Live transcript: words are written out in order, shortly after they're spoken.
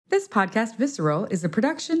This podcast, Visceral, is a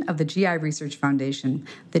production of the GI Research Foundation.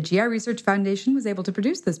 The GI Research Foundation was able to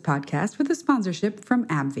produce this podcast with a sponsorship from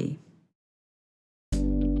AbbVie.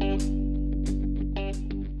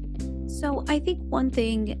 So I think one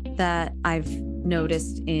thing that I've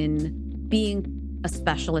noticed in being a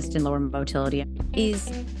specialist in lower motility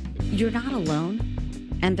is you're not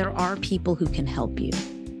alone, and there are people who can help you.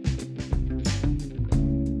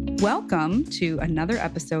 Welcome to another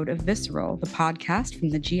episode of Visceral, the podcast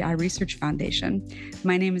from the GI Research Foundation.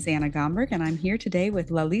 My name is Anna Gomberg, and I'm here today with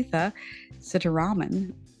Lalitha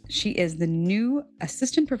Sitaraman. She is the new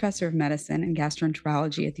Assistant Professor of Medicine and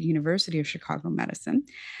Gastroenterology at the University of Chicago Medicine.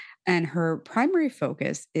 And her primary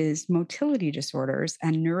focus is motility disorders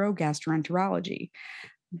and neurogastroenterology.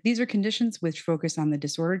 These are conditions which focus on the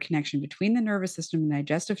disordered connection between the nervous system and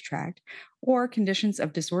digestive tract, or conditions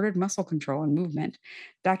of disordered muscle control and movement.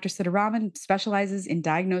 Dr. Sitaraman specializes in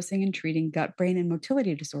diagnosing and treating gut, brain, and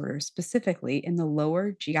motility disorders, specifically in the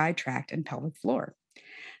lower GI tract and pelvic floor.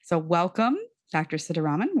 So welcome, Dr.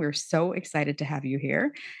 Sitaraman. We're so excited to have you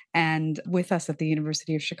here and with us at the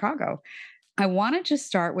University of Chicago. I want to just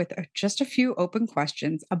start with just a few open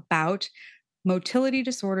questions about motility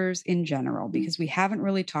disorders in general, because we haven't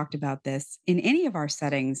really talked about this in any of our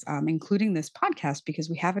settings, including this podcast,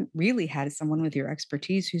 because we haven't really had someone with your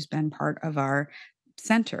expertise who's been part of our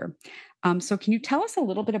center. So can you tell us a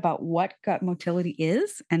little bit about what gut motility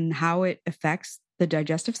is and how it affects the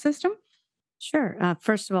digestive system? Sure.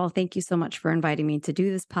 First of all, thank you so much for inviting me to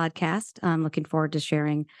do this podcast. I'm looking forward to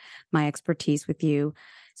sharing my expertise with you.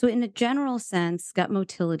 So in a general sense, gut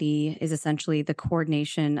motility is essentially the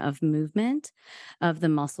coordination of movement of the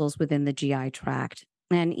muscles within the GI tract.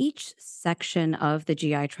 And each section of the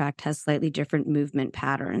GI tract has slightly different movement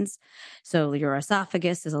patterns. So your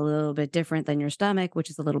esophagus is a little bit different than your stomach, which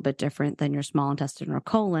is a little bit different than your small intestine or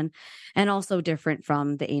colon, and also different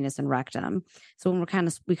from the anus and rectum. So when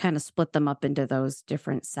we kind of split them up into those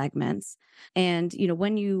different segments. And,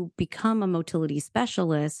 when you become a motility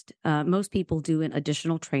specialist, most people do an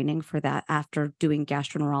additional training for that after doing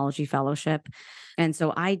gastroenterology fellowship. And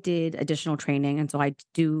so I did additional training. And so I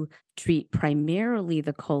do treat primarily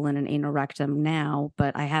the colon and anal rectum now,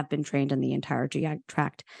 but I have been trained in the entire GI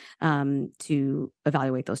tract to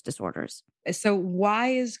evaluate those disorders. So why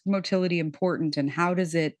is motility important, and how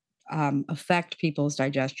does it affect people's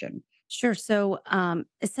digestion? Sure. So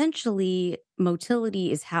essentially,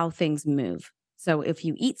 motility is how things move. So if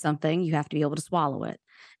you eat something, you have to be able to swallow it.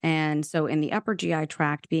 And so in the upper GI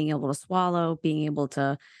tract, being able to swallow, being able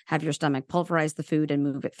to have your stomach pulverize the food and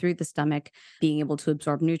move it through the stomach, being able to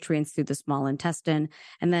absorb nutrients through the small intestine,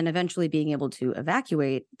 and then eventually being able to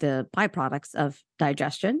evacuate the byproducts of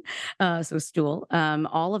digestion, so stool,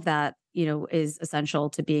 all of that, is essential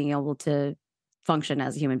to being able to function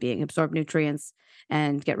as a human being, absorb nutrients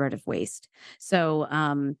and get rid of waste. So,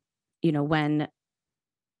 when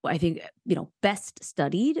I think, best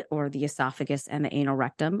studied or the esophagus and the anal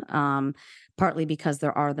rectum, partly because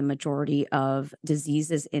there are the majority of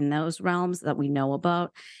diseases in those realms that we know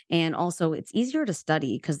about. And also it's easier to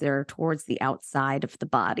study because they're towards the outside of the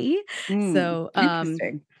body. So,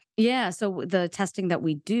 interesting. Yeah. So the testing that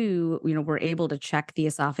we do, we're able to check the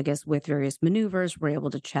esophagus with various maneuvers. We're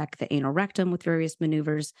able to check the anal rectum with various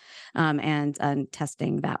maneuvers, and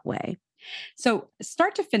testing that way. So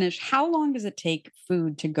start to finish, how long does it take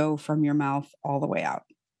food to go from your mouth all the way out?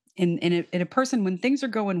 In a person, when things are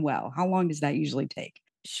going well, how long does that usually take?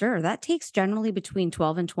 Sure. That takes generally between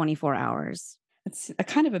 12 and 24 hours. It's a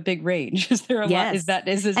kind of a big range. Is there a lot?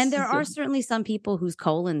 And there are certainly some people whose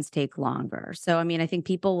colons take longer. So, I think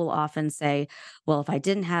people will often say, well, if I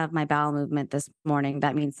didn't have my bowel movement this morning,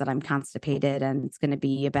 that means that I'm constipated and it's going to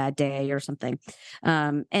be a bad day or something.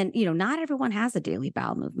 And not everyone has a daily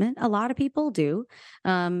bowel movement. A lot of people do.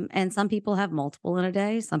 And some people have multiple in a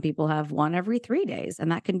day. Some people have one every 3 days,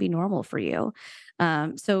 and that can be normal for you.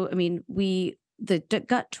 The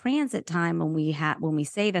gut transit time, when we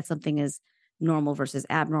say that something is normal versus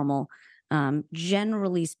abnormal,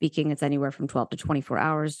 generally speaking, it's anywhere from 12 to 24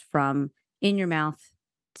 hours from in your mouth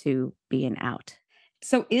to being out.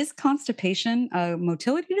 So is constipation a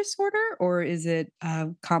motility disorder, or is it a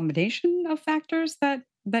combination of factors that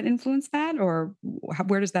influence that, or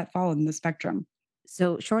where does that fall in the spectrum?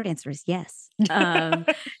 So short answer is yes.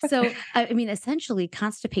 Essentially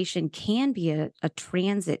constipation can be a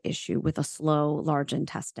transit issue with a slow, large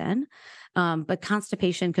intestine. But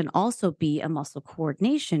constipation can also be a muscle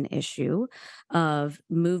coordination issue of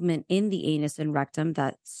movement in the anus and rectum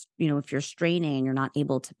that's, if you're straining and you're not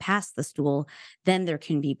able to pass the stool, then there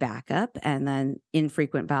can be backup and then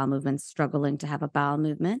infrequent bowel movements, struggling to have a bowel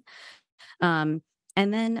movement.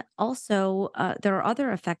 And then also, there are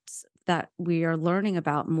other effects that we are learning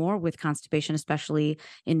about more with constipation, especially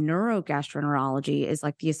in neurogastroenterology, is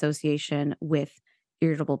like the association with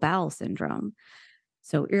irritable bowel syndrome.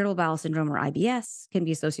 So, irritable bowel syndrome or IBS can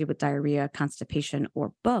be associated with diarrhea, constipation,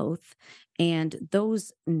 or both. And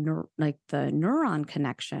those, like the neuron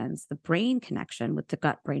connections, the brain connection with the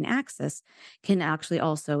gut brain axis, can actually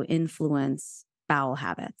also influence bowel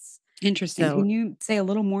habits. Interesting. So, Can you say a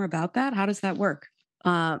little more about that? How does that work?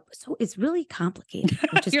 so it's really complicated,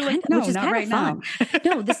 You're like, no, which is not kind of right now. fun.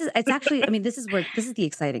 No, it's actually, I mean, this is the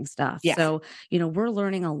exciting stuff. Yes. So, we're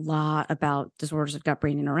learning a lot about disorders of gut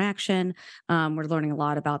brain interaction. We're learning a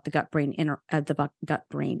lot about the gut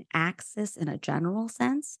brain axis in a general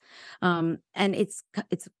sense. And it's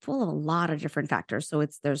full of a lot of different factors. So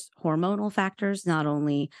there's hormonal factors, not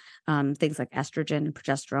only, things like estrogen,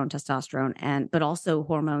 progesterone, testosterone, but also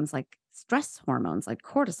hormones like stress hormones like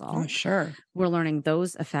cortisol. Oh, sure. We're learning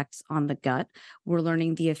those effects on the gut. We're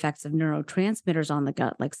learning the effects of neurotransmitters on the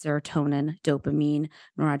gut, like serotonin, dopamine,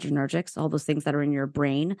 noradrenergics, all those things that are in your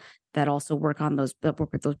brain that also work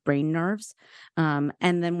with those brain nerves. And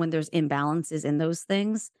then when there's imbalances in those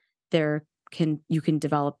things, you can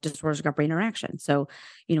develop disorders of gut brain interaction. So,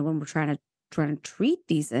 when we're trying to treat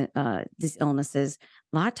these illnesses,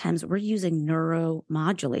 a lot of times we're using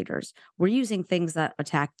neuromodulators. We're using things that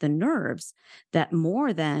attack the nerves that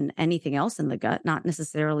more than anything else in the gut, not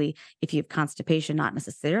necessarily if you have constipation, not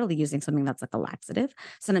necessarily using something that's like a laxative.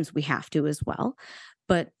 Sometimes we have to as well.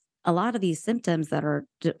 But a lot of these symptoms that are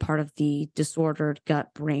part of the disordered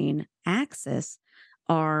gut brain axis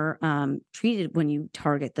are treated when you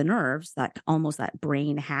target the nerves, that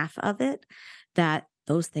brain half of it, that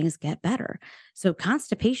those things get better. So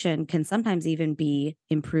constipation can sometimes even be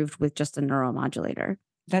improved with just a neuromodulator.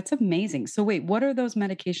 That's amazing. So wait, what are those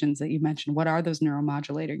medications that you mentioned? What are those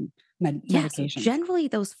neuromodulating Yeah, so medications? generally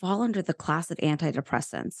those fall under the class of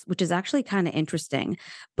antidepressants, which is actually kind of interesting.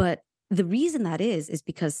 But the reason that is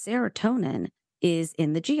because serotonin is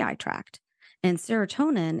in the GI tract. And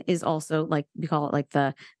serotonin is also, like, we call it like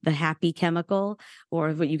the happy chemical,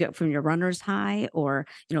 or what you get from your runner's high, or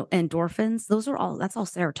endorphins. That's all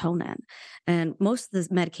serotonin. And most of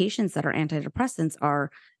the medications that are antidepressants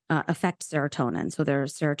affect serotonin. So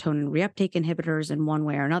there's serotonin reuptake inhibitors in one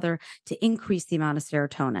way or another to increase the amount of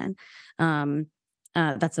serotonin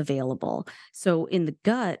that's available. So in the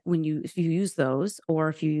gut, if you use those, or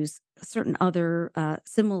if you use certain other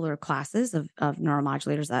similar classes of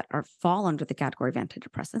neuromodulators that fall under the category of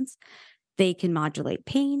antidepressants, they can modulate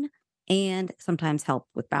pain and sometimes help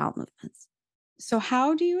with bowel movements. So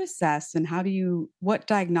how do you assess and what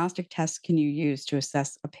diagnostic tests can you use to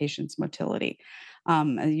assess a patient's motility?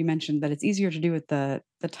 You mentioned that it's easier to do at the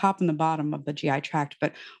top and the bottom of the GI tract,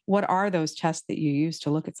 but what are those tests that you use to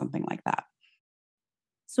look at something like that?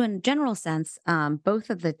 So, in a general sense, both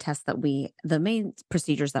of the main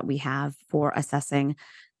procedures that we have for assessing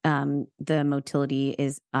the motility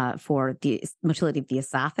is for the motility of the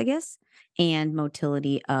esophagus and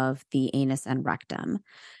motility of the anus and rectum.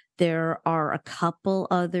 There are a couple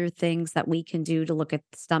other things that we can do to look at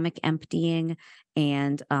stomach emptying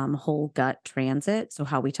and whole gut transit. So,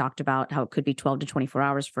 how we talked about how it could be 12 to 24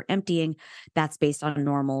 hours for emptying, that's based on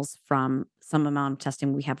normals from some amount of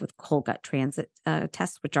testing we have with whole gut transit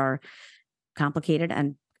tests, which are complicated.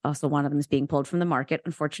 And also, one of them is being pulled from the market,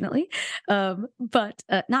 unfortunately, but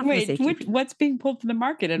not for the Wait, safety. what's being pulled from the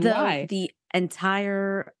market and why? The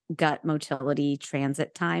entire gut motility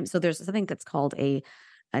transit time. So, there's something that's called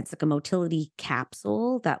it's like a motility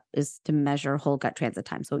capsule that is to measure whole gut transit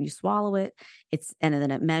time. So you swallow it, and then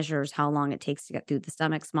it measures how long it takes to get through the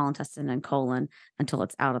stomach, small intestine, and colon until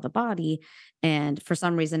it's out of the body. And for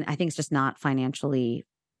some reason, I think it's just not financially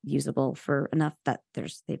usable for enough that they're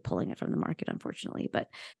pulling it from the market, unfortunately. But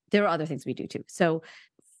there are other things we do too. So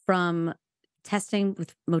from testing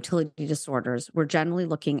with motility disorders, we're generally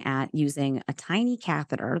looking at using a tiny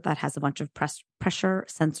catheter that has a bunch of pressure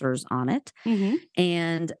sensors on it. Mm-hmm.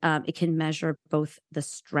 And it can measure both the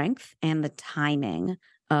strength and the timing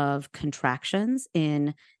of contractions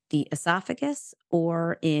in the esophagus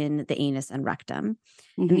or in the anus and rectum.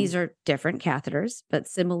 Mm-hmm. And these are different catheters, but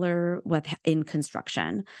similar in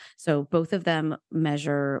construction. So both of them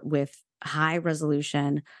measure with high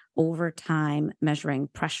resolution over time, measuring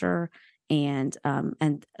pressure and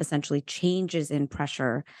essentially changes in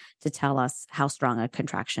pressure to tell us how strong a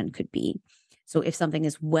contraction could be. So if something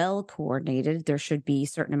is well coordinated, there should be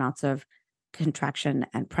certain amounts of contraction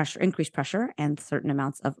and pressure, increased pressure, and certain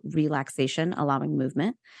amounts of relaxation, allowing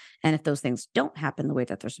movement. And if those things don't happen the way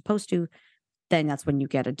that they're supposed to, then that's when you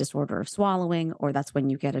get a disorder of swallowing, or that's when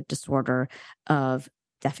you get a disorder of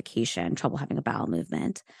defecation, trouble having a bowel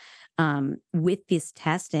movement. With this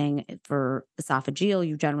testing for esophageal,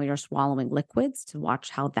 you generally are swallowing liquids to watch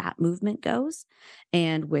how that movement goes.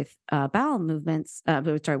 And with bowel movements,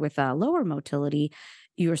 with lower motility,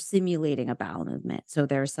 you're simulating a bowel movement. So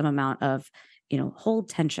there's some amount of, hold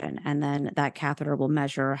tension. And then that catheter will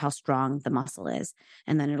measure how strong the muscle is.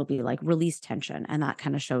 And then it'll be like release tension. And that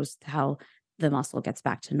kind of shows how the muscle gets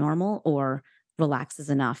back to normal or relaxes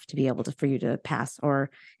enough to be able for you to pass, or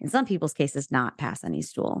in some people's cases, not pass any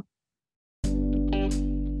stool.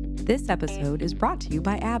 This episode is brought to you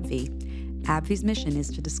by AbbVie. AbbVie's mission is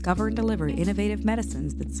to discover and deliver innovative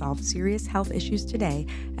medicines that solve serious health issues today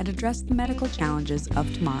and address the medical challenges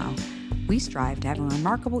of tomorrow. We strive to have a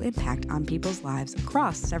remarkable impact on people's lives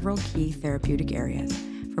across several key therapeutic areas.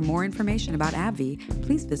 For more information about AbbVie,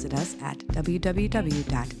 please visit us at www.abbvie.com.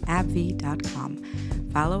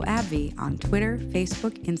 Follow AbbVie on Twitter,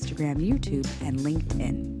 Facebook, Instagram, YouTube, and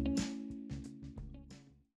LinkedIn.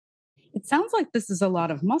 It sounds like this is a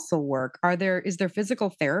lot of muscle work. Is there physical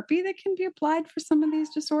therapy that can be applied for some of these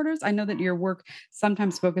disorders? I know that your work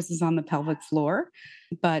sometimes focuses on the pelvic floor,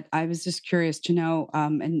 but I was just curious to know,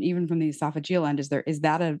 and even from the esophageal end, is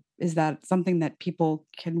that something that people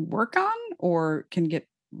can work on or can get?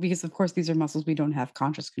 Because of course, these are muscles we don't have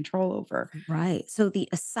conscious control over. Right. So the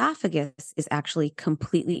esophagus is actually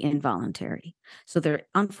completely involuntary. So there,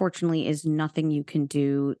 unfortunately, is nothing you can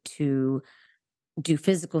do to do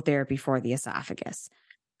physical therapy for the esophagus.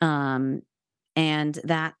 And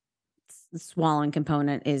that swallowing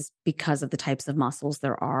component is because of the types of muscles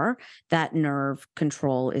there are. That nerve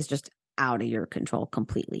control is just out of your control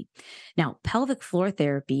completely. Now, pelvic floor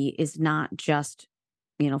therapy is not just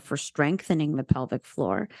for strengthening the pelvic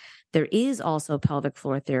floor. There is also pelvic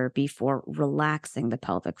floor therapy for relaxing the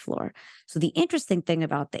pelvic floor. So the interesting thing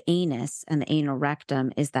about the anus and the anal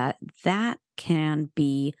rectum is that can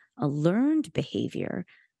be a learned behavior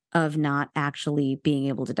of not actually being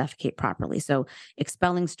able to defecate properly. So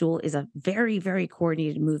expelling stool is a very, very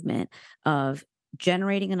coordinated movement of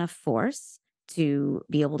generating enough force to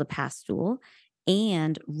be able to pass stool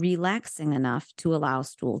and relaxing enough to allow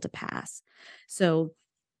stool to pass. So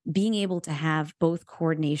being able to have both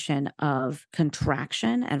coordination of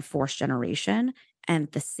contraction and force generation, and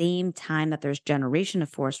at the same time that there's generation of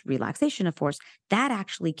force, relaxation of force, that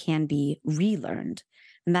actually can be relearned.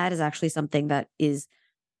 And that is actually something that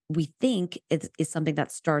we think is something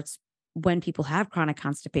that starts when people have chronic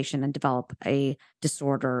constipation and develop a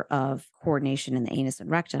disorder of coordination in the anus and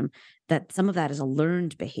rectum, that some of that is a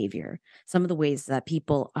learned behavior. Some of the ways that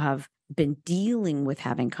people have been dealing with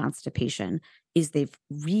having constipation is they've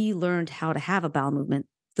relearned how to have a bowel movement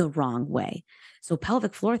the wrong way. So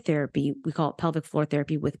pelvic floor therapy, we call it pelvic floor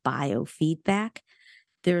therapy with biofeedback.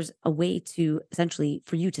 There's a way to essentially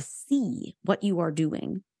for you to see what you are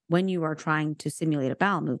doing when you are trying to simulate a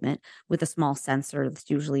bowel movement with a small sensor that's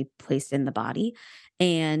usually placed in the body.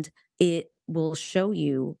 And it will show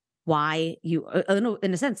you why you,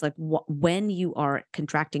 in a sense, like when you are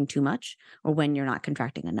contracting too much or when you're not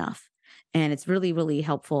contracting enough. And it's really, really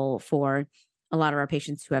helpful for a lot of our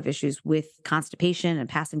patients who have issues with constipation and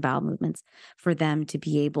passing bowel movements for them to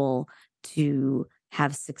be able to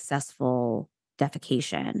have successful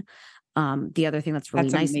defecation. The other thing that's really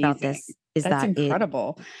nice about this is that's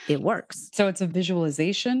incredible. It works. So it's a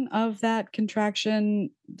visualization of that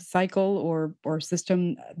contraction cycle or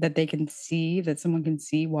system that they can see, that someone can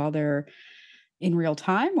see while they're in real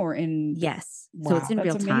time or in... Yes. Wow, so it's in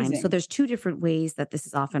real time. So there's two different ways that this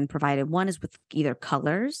is often provided. One is with either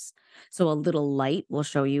colors. So a little light will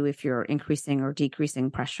show you if you're increasing or decreasing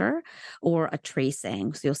pressure, or a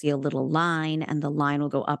tracing. So you'll see a little line and the line will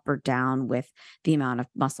go up or down with the amount of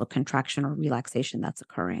muscle contraction or relaxation that's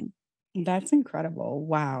occurring. That's incredible.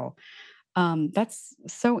 Wow. That's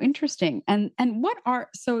so interesting. And what are,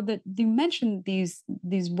 so that you mentioned these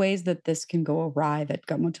ways that this can go awry, that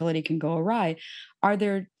gut motility can go awry. Are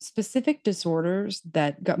there specific disorders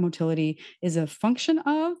that gut motility is a function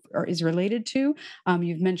of or is related to?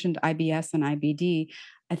 You've mentioned IBS and IBD.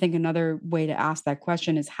 I think another way to ask that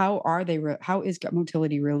question is how is gut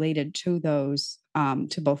motility related to those,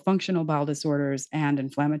 to both functional bowel disorders and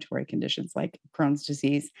inflammatory conditions like Crohn's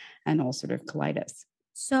disease and ulcerative colitis?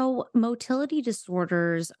 So motility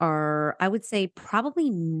disorders are, I would say, probably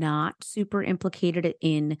not super implicated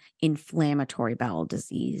in inflammatory bowel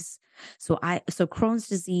disease. So Crohn's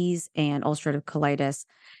disease and ulcerative colitis,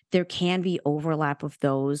 there can be overlap of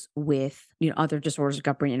those with, other disorders of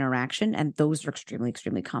gut-brain interaction, and those are extremely,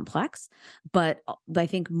 extremely complex. But I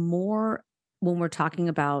think more when we're talking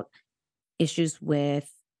about issues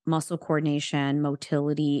with muscle coordination,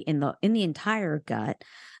 motility in the entire gut.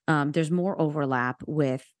 There's more overlap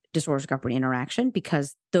with disorders of gut-brain interaction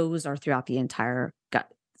because those are throughout the entire gut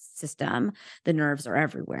system. The nerves are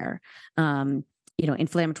everywhere.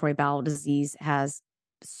 Inflammatory bowel disease has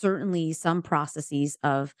certainly some processes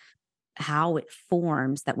of how it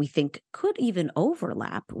forms that we think could even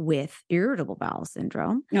overlap with irritable bowel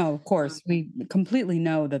syndrome. No, of course, we completely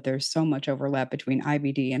know that there's so much overlap between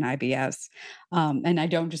IBD and IBS. And I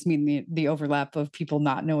don't just mean the overlap of people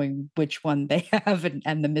not knowing which one they have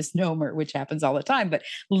and the misnomer, which happens all the time, but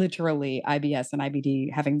literally IBS and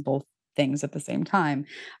IBD having both things at the same time.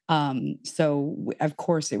 Of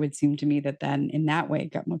course, it would seem to me that then in that way,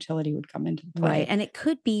 gut motility would come into play. Right. And it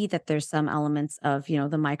could be that there's some elements of, the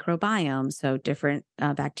microbiome. So different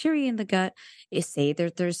bacteria in the gut is say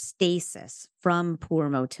there's stasis from poor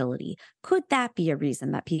motility. Could that be a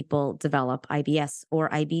reason that people develop IBS or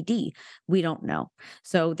IBD? We don't know.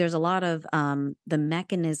 So there's a lot of the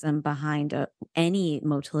mechanism behind any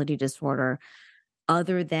motility disorder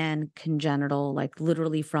other than congenital, like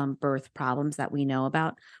literally from birth problems that we know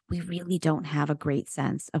about. We really don't have a great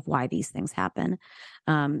sense of why these things happen.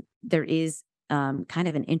 There is kind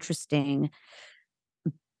of an interesting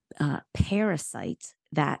parasite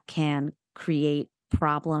that can create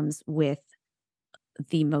problems with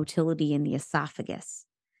the motility in the esophagus.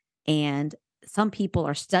 And some people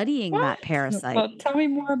are studying that parasite. Well, tell me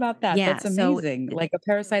more about that. Yeah, That's amazing. Like a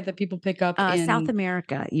parasite that people pick up in South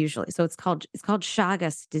America, usually. So it's called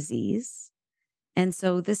Chagas disease. And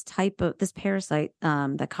so this parasite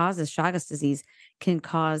that causes Chagas disease can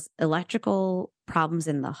cause electrical problems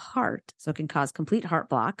in the heart. So it can cause complete heart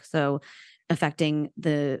block, so affecting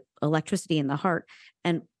the electricity in the heart,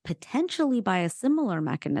 and potentially by a similar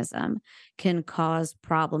mechanism can cause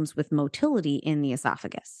problems with motility in the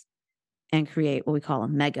esophagus and create what we call a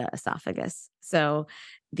mega esophagus. So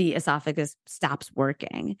the esophagus stops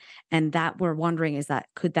working. And that we're wondering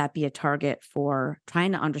could that be a target for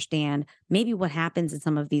trying to understand maybe what happens in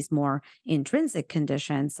some of these more intrinsic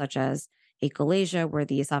conditions, such as achalasia, where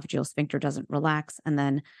the esophageal sphincter doesn't relax, and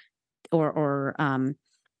then, or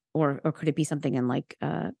could it be something in like,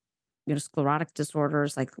 sclerotic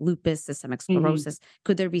disorders like lupus, systemic sclerosis?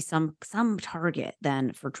 Could there be some target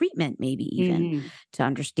then for treatment, maybe even to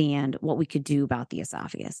understand what we could do about the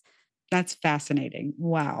esophagus? That's fascinating.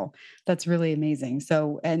 Wow. That's really amazing.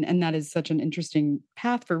 So, and that is such an interesting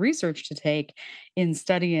path for research to take in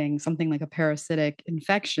studying something like a parasitic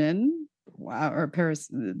infection. Wow, or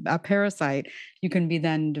a parasite. You can be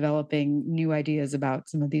then developing new ideas about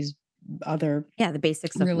some of these other the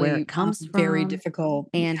basics of really where it comes from, very difficult,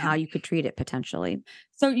 and how you could treat it potentially.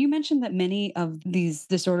 So you mentioned that many of these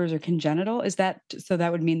disorders are congenital. Is that so?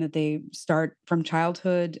 That would mean that they start from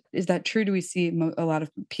childhood. Is that true? Do we see a lot of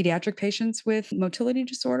pediatric patients with motility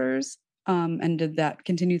disorders? And did that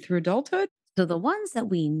continue through adulthood? So the ones that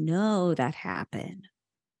we know that happen,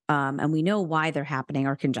 and we know why they're happening,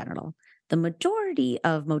 are congenital. The majority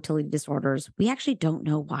of motility disorders, we actually don't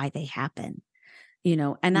know why they happen.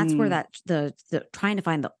 And that's where that the trying to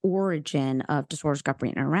find the origin of disorders of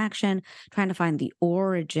gut-brain interaction, trying to find the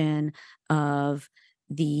origin of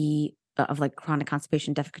like chronic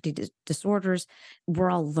constipation difficulty disorders.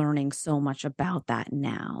 We're all learning so much about that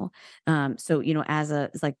now. So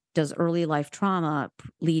it's like, does early life trauma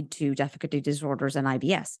lead to difficulty disorders and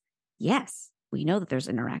IBS? Yes, we know that there's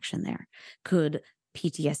interaction there. Could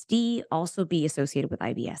PTSD also be associated with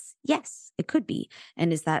IBS? Yes, it could be.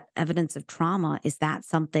 And is that evidence of trauma? Is that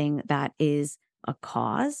something that is a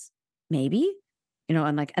cause? Maybe,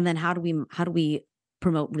 and then how do we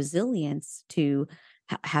promote resilience to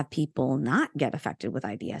have people not get affected with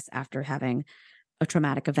IBS after having a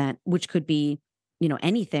traumatic event, which could be,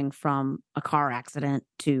 anything from a car accident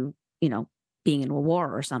to, being in a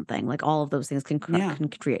war or something. Like all of those things can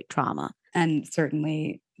create trauma. And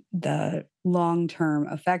certainly the long-term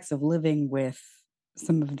effects of living with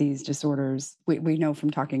some of these disorders, we know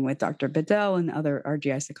from talking with Dr. Bedell and other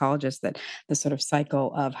RGI psychologists that the sort of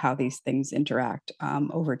cycle of how these things interact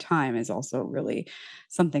over time is also really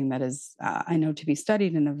something that is, I know, to be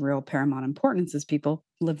studied and of real paramount importance as people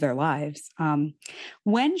live their lives.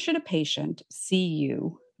 When should a patient see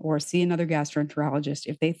you or see another gastroenterologist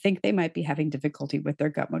if they think they might be having difficulty with their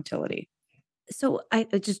gut motility? So I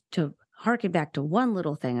just to harken back to one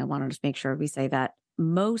little thing, I want to just make sure we say that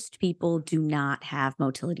most people do not have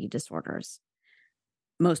motility disorders.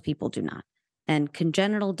 Most people do not. And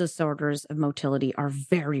congenital disorders of motility are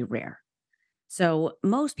very rare. So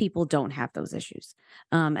most people don't have those issues.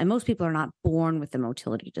 And most people are not born with the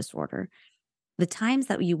motility disorder. The times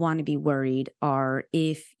that you want to be worried are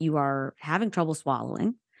if you are having trouble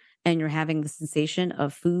swallowing, and you're having the sensation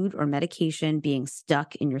of food or medication being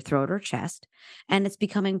stuck in your throat or chest, and it's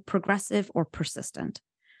becoming progressive or persistent,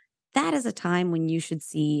 that is a time when you should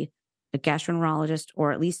see a gastroenterologist,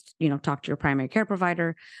 or at least, talk to your primary care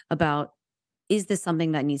provider about, is this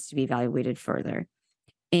something that needs to be evaluated further?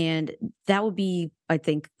 And that would be, I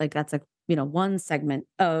think, like that's one segment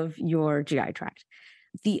of your GI tract.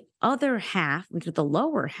 The other half, which is the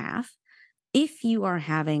lower half, if you are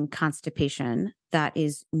having constipation that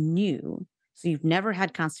is new, so you've never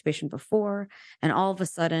had constipation before, and all of a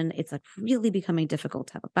sudden it's like really becoming difficult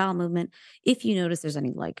to have a bowel movement. If you notice there's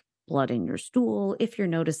any like blood in your stool, if you're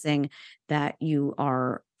noticing that you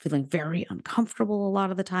are feeling very uncomfortable a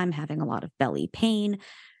lot of the time, having a lot of belly pain,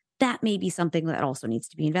 that may be something that also needs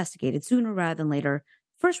to be investigated sooner rather than later.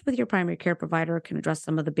 First, with your primary care provider, can address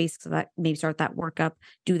some of the basics of that, maybe start that workup,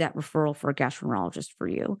 do that referral for a gastroenterologist for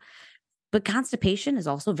you. But constipation is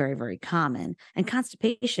also very, very common. And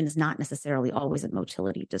constipation is not necessarily always a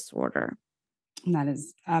motility disorder. And that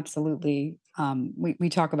is absolutely, we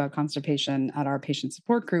talk about constipation at our patient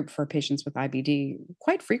support group for patients with IBD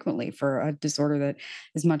quite frequently for a disorder that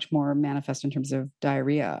is much more manifest in terms of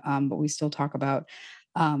diarrhea. But we still talk about,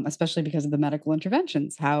 especially because of the medical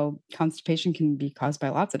interventions, how constipation can be caused by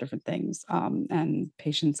lots of different things. And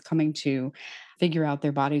patients coming to figure out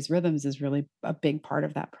their body's rhythms is really a big part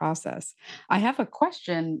of that process. I have a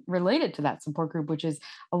question related to that support group, which is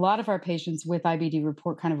a lot of our patients with IBD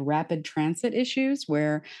report kind of rapid transit issues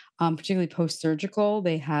where, particularly post-surgical,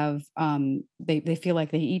 they have, they feel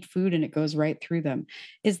like they eat food and it goes right through them.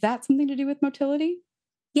 Is that something to do with motility?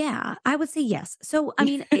 Yeah, I would say yes. So, I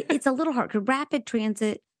mean, it's a little hard because rapid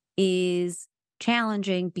transit is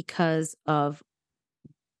challenging because of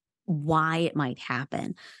why it might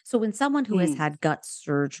happen. So, when someone who has Mm. had gut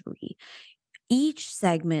surgery, each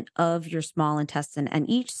segment of your small intestine and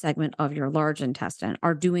each segment of your large intestine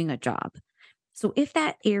are doing a job. So, if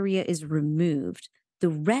that area is removed, the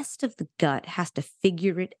rest of the gut has to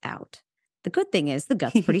figure it out. The good thing is the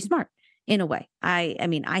gut's pretty smart in a way. I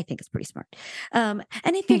mean, I think it's pretty smart. And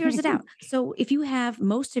it figures it out. So if you have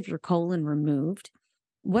most of your colon removed,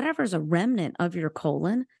 whatever's a remnant of your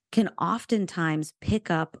colon can oftentimes pick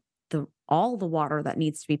up all the water that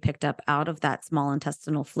needs to be picked up out of that small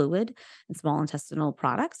intestinal fluid and small intestinal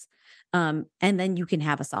products. And then you can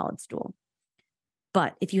have a solid stool.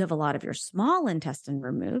 But if you have a lot of your small intestine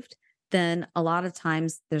removed, then a lot of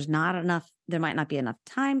times there might not be enough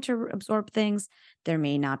time to absorb things. There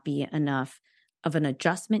may not be enough of an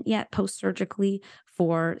adjustment yet post-surgically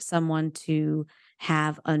for someone to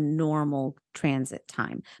have a normal transit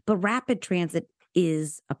time. But rapid transit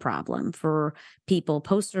is a problem for people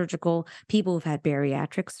post-surgical, people who've had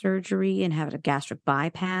bariatric surgery and have a gastric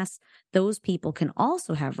bypass. Those people can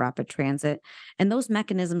also have rapid transit, and those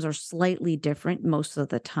mechanisms are slightly different most of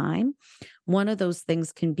the time. One of those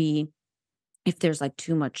things can be if there's like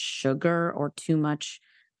too much sugar or too much,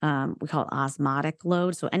 we call it osmotic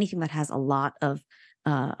load. So anything that has a lot of,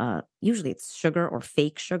 usually it's sugar or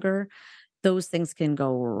fake sugar, those things can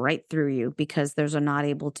go right through you because those are not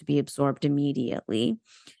able to be absorbed immediately.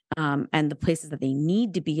 And the places that they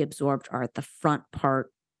need to be absorbed are at the front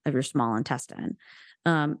part of your small intestine.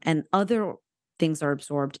 And other things are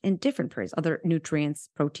absorbed in different periods. Other nutrients,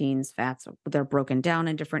 proteins, fats, they're broken down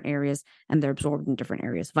in different areas and they're absorbed in different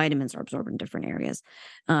areas. Vitamins are absorbed in different areas.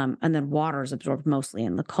 And then water is absorbed mostly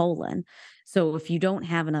in the colon. So if you don't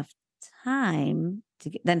have enough time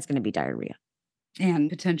then it's going to be diarrhea. And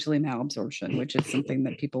potentially malabsorption, which is something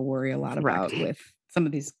that people worry a lot Correct. about with some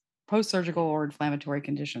of these post-surgical or inflammatory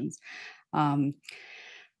conditions. Um,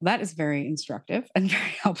 that is very instructive and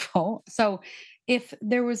very helpful. So, if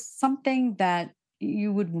there was something that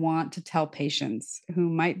you would want to tell patients who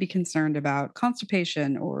might be concerned about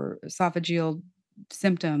constipation or esophageal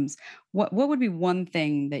symptoms, what would be one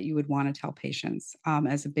thing that you would want to tell patients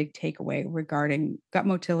as a big takeaway regarding gut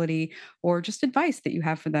motility, or just advice that you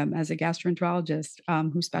have for them as a gastroenterologist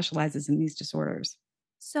who specializes in these disorders?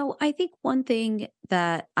 So I think one thing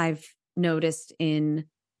that I've noticed in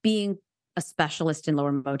being a specialist in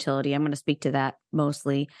lower motility, I'm going to speak to that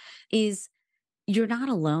mostly, is you're not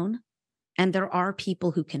alone and there are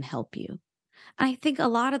people who can help you. I think a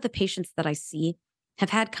lot of the patients that I see have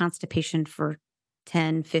had constipation for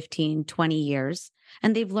 10, 15, 20 years,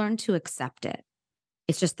 and they've learned to accept it.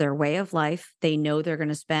 It's just their way of life. They know they're going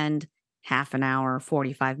to spend half an hour,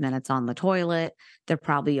 45 minutes on the toilet. They're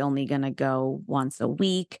probably only going to go once a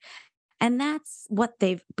week. And that's what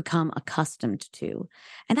they've become accustomed to.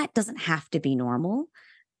 And that doesn't have to be normal.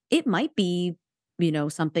 It might be,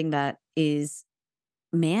 something that is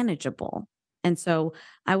manageable. And so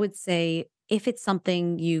I would say if it's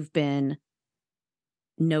something you've been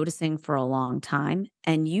noticing for a long time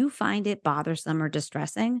and you find it bothersome or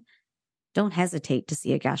distressing, don't hesitate to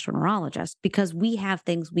see a gastroenterologist, because we have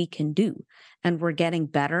things we can do and we're getting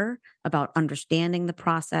better about understanding the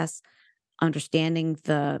process, understanding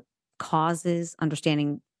the causes,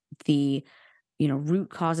 understanding the root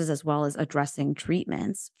causes, as well as addressing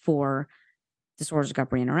treatments for disorders of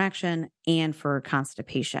gut-brain interaction and for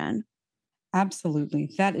constipation. Absolutely.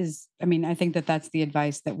 That is, I think that that's the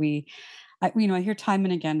advice that I hear time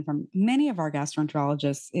and again from many of our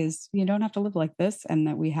gastroenterologists is you don't have to live like this, and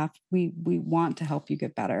that we want to help you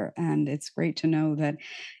get better. And it's great to know that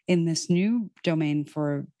in this new domain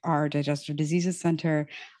for our Digestive Diseases Center,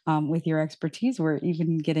 with your expertise, we're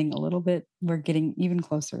getting even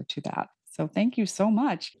closer to that. So thank you so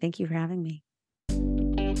much. Thank you for having me.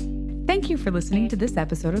 Thank you for listening to this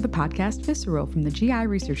episode of the podcast Visceral from the GI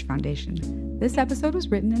Research Foundation. This episode was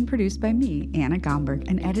written and produced by me, Anna Gomberg,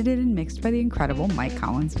 and edited and mixed by the incredible Mike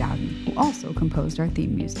Collins Dowden, who also composed our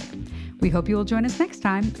theme music. We hope you will join us next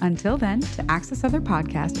time. Until then, to access other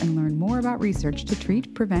podcasts and learn more about research to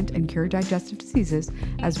treat, prevent, and cure digestive diseases,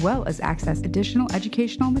 as well as access additional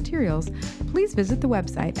educational materials, please visit the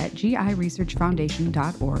website at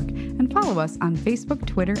giresearchfoundation.org and follow us on Facebook,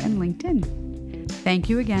 Twitter, and LinkedIn. Thank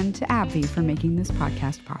you again to AbbVie for making this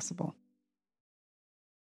podcast possible.